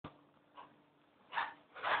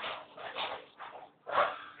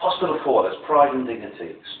Hospital Porters, Pride and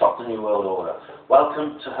Dignity, Stop the New World Order.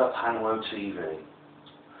 Welcome to her Panwo TV.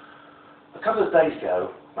 A couple of days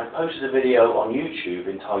ago, I posted a video on YouTube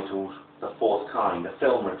entitled The Fourth Kind, a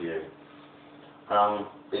film review.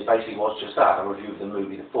 It basically was just that, a review of the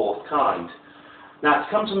movie The Fourth Kind. Now,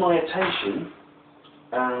 it's come to my attention,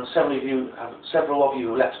 and several of you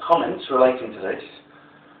have left comments relating to this,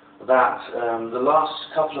 that the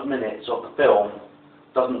last couple of minutes of the film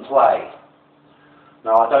doesn't play.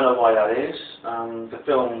 Now, I don't know why that is. The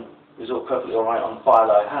film is all perfectly alright on the file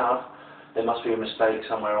I have. There must be a mistake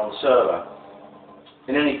somewhere on the server.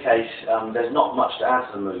 In any case, there's not much to add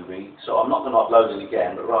to the movie, so I'm not going to upload it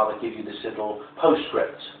again, but rather give you this little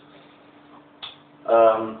postscript.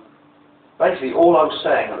 Basically, all I was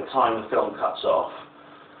saying at the time the film cuts off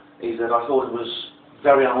is that I thought it was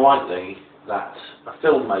very unlikely that a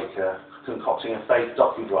filmmaker concocting a fake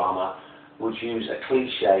docudrama would use a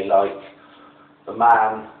cliche like a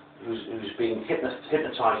man who's being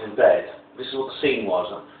hypnotised in bed. This is what the scene was.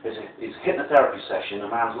 It's a hypnotherapy session. A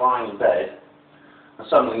man's lying in bed, and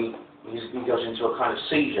suddenly he goes into a kind of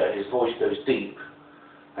seizure. His voice goes deep,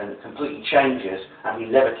 and it completely changes, and he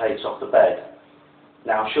levitates off the bed.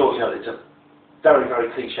 Now, I'm sure you know it's a very, very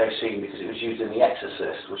cliche scene because it was used in The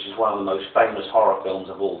Exorcist, which is one of the most famous horror films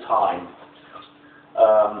of all time.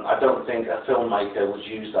 I don't think a filmmaker would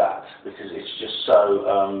use that because it's just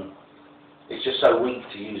so weak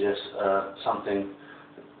to use as something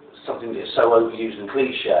that is so overused and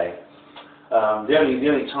cliche. The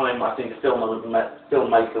only time I think a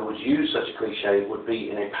filmmaker would use such a cliche would be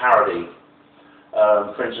in a parody.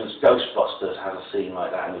 For instance, Ghostbusters has a scene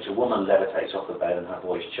like that in which a woman levitates off the bed and her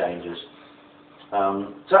voice changes.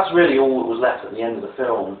 So that's really all that was left at the end of the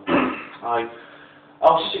film. I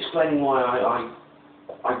was just explaining why I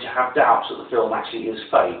have doubts that the film actually is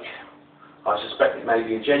fake. I suspect it may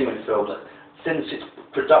be a genuine film that, since its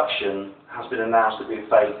production has been announced to be a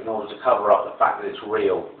fake in order to cover up the fact that it's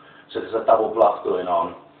real. So there's a double bluff going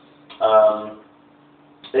on.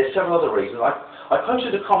 There's several other reasons. I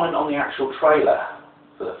posted a comment on the actual trailer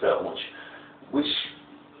for the film,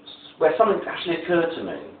 where something actually occurred to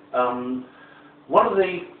me. One of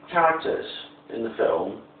the characters in the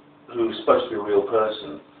film, who's supposed to be a real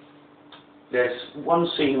person, there's one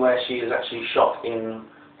scene where she is actually shot in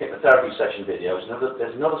hypnotherapy session videos.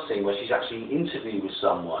 There's another scene where she's actually interviewed with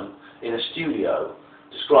someone in a studio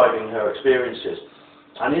describing her experiences.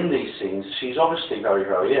 And in these scenes, she's obviously very,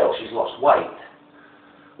 very ill. She's lost weight.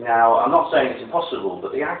 Now, I'm not saying it's impossible,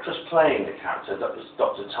 but the actress playing the character,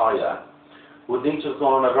 Dr. Tyler, would need to have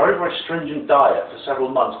gone on a very, very stringent diet for several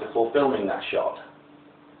months before filming that shot.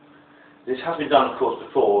 This has been done, of course,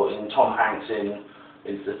 before in Tom Hanks in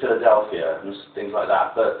Philadelphia and things like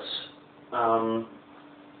that, but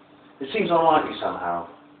it seems unlikely somehow.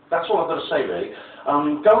 That's all I've got to say, really.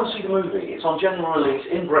 Go and see the movie. It's on general release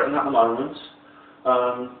in Britain at the moment.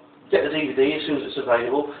 Get the DVD as soon as it's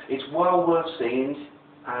available. It's well worth seeing,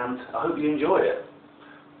 and I hope you enjoy it.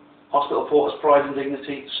 Hospital Porters, Pride and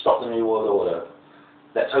Dignity, Stop the New World Order.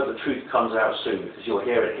 Let's hope the truth comes out soon, because you'll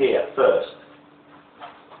hear it here first.